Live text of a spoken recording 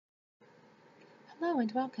Hello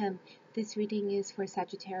and welcome. This reading is for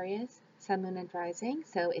Sagittarius, Sun, Moon, and Rising.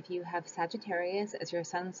 So if you have Sagittarius as your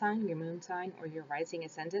sun sign, your moon sign, or your rising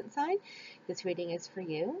ascendant sign, this reading is for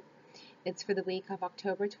you. It's for the week of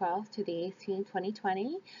October 12th to the 18th,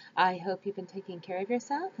 2020. I hope you've been taking care of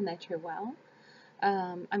yourself and that you're well.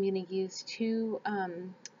 I'm going to use two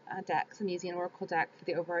decks. I'm using an Oracle deck for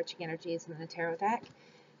the overarching energies and then a tarot deck.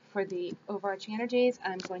 For the overarching energies,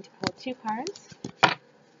 I'm going to pull two cards.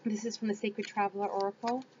 This is from the Sacred Traveler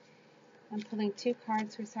Oracle. I'm pulling two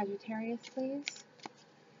cards for Sagittarius, please.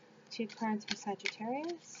 Two cards for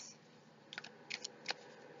Sagittarius.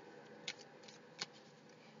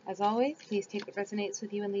 As always, please take what resonates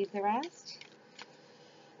with you and leave the rest.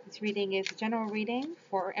 This reading is a general reading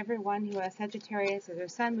for everyone who has Sagittarius as their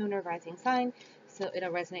sun, moon, or rising sign. So it'll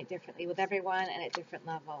resonate differently with everyone and at different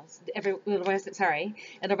levels. It'll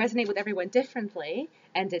resonate with everyone differently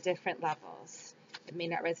and at different levels. It may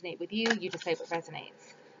not resonate with you. You decide what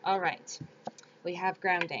resonates. All right. We have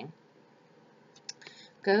grounding.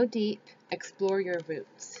 Go deep, explore your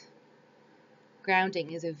roots.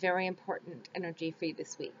 Grounding is a very important energy for you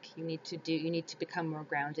this week. You need to become more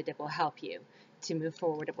grounded. It will help you to move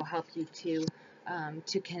forward. It will help you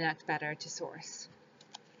to connect better to source.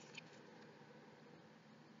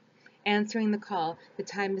 Answering the call. The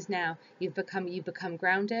time is now. You've become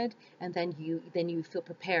grounded, and then you feel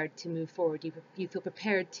prepared to move forward. You feel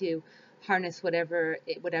prepared to harness whatever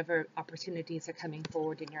opportunities are coming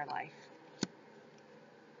forward in your life.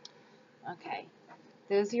 Okay,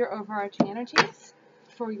 those are your overarching energies.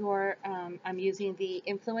 For your, I'm using the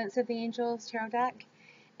Influence of the Angels tarot deck,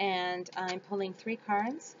 and I'm pulling three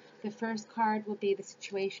cards. The first card will be the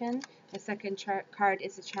situation. The second card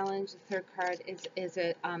is a challenge. The third card is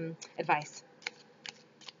a advice.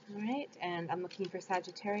 All right, and I'm looking for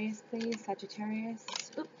Sagittarius, please. Sagittarius.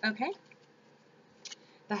 Oop, okay.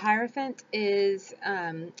 The Hierophant is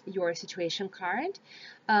your situation card.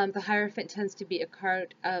 The Hierophant tends to be a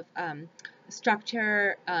card of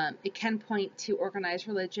structure. It can point to organized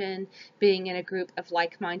religion, being in a group of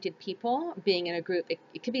like-minded people, being in a group,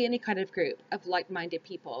 it could be any kind of group of like-minded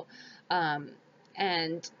people.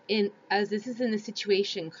 And as this is in the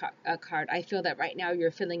situation card, I feel that right now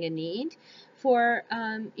you're feeling a need for,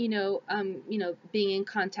 being in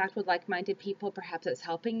contact with like-minded people. Perhaps it's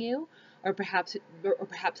helping you, or perhaps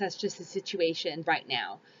that's just the situation right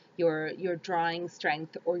now. You're drawing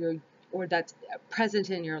strength, or that's present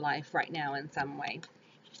in your life right now in some way.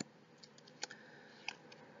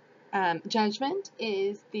 Judgment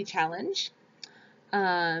is the challenge.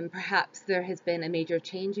 Perhaps there has been a major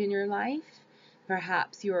change in your life.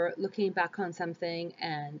 Perhaps you're looking back on something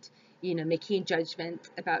and making a judgment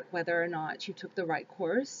about whether or not you took the right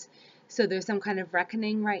course. So there's some kind of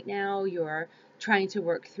reckoning right now. You're trying to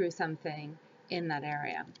work through something in that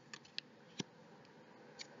area.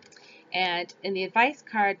 And in the advice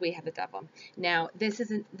card, we have the Devil. Now, this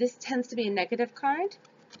tends to be a negative card.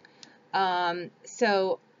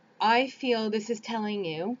 So I feel this is telling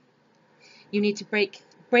you need to break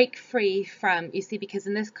free from, you see, because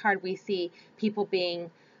in this card we see people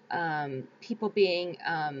being feeling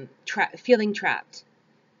trapped.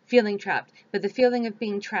 But the feeling of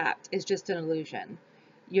being trapped is just an illusion.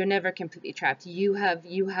 You're never completely trapped. You have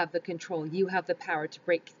the control. You have the power to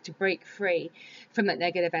break free from that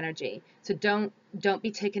negative energy. So don't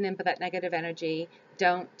be taken in by that negative energy.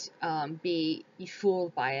 Don't be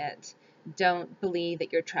fooled by it. Don't believe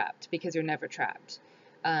that you're trapped, because you're never trapped.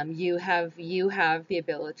 You have the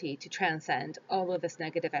ability to transcend all of this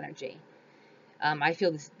negative energy. I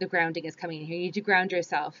feel the grounding is coming in here. You need to ground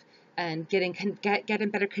yourself and get in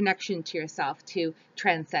better connection to yourself to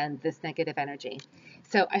transcend this negative energy.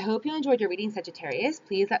 So I hope you enjoyed your reading, Sagittarius.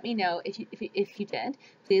 Please let me know if you did.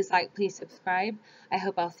 Please like, please subscribe. I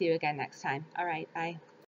hope I'll see you again next time. All right, bye.